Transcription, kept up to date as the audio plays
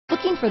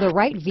Looking for the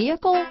right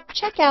vehicle?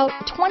 Check out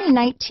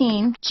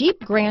 2019 Jeep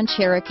Grand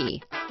Cherokee.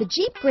 The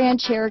Jeep Grand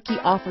Cherokee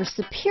offers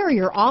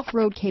superior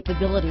off-road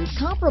capabilities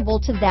comparable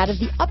to that of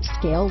the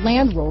upscale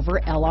Land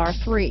Rover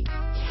LR3.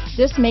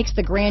 This makes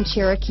the Grand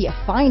Cherokee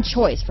a fine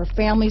choice for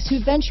families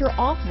who venture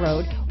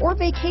off-road or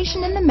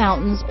vacation in the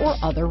mountains or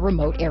other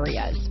remote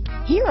areas.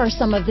 Here are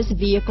some of this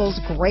vehicle's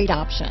great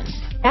options: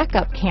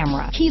 backup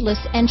camera, keyless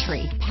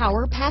entry,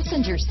 power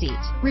passenger seat,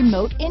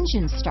 remote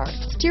engine start,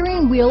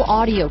 steering wheel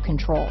audio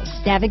controls,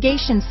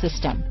 navigation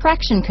system,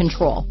 traction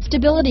control,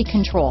 stability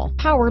control,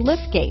 power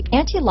liftgate,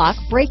 anti-lock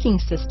braking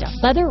system,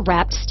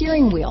 leather-wrapped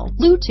steering wheel,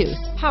 Bluetooth,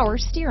 power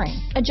steering,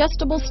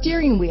 adjustable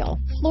steering wheel,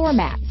 floor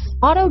mats,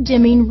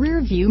 auto-dimming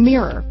rear view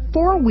mirror,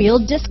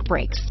 four-wheel disc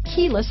brakes,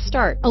 keyless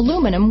start,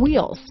 aluminum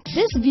wheels.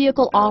 This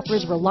vehicle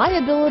offers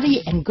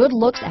reliability and good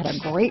looks at a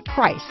great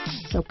price.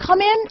 So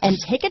come in and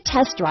take a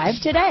test drive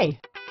today.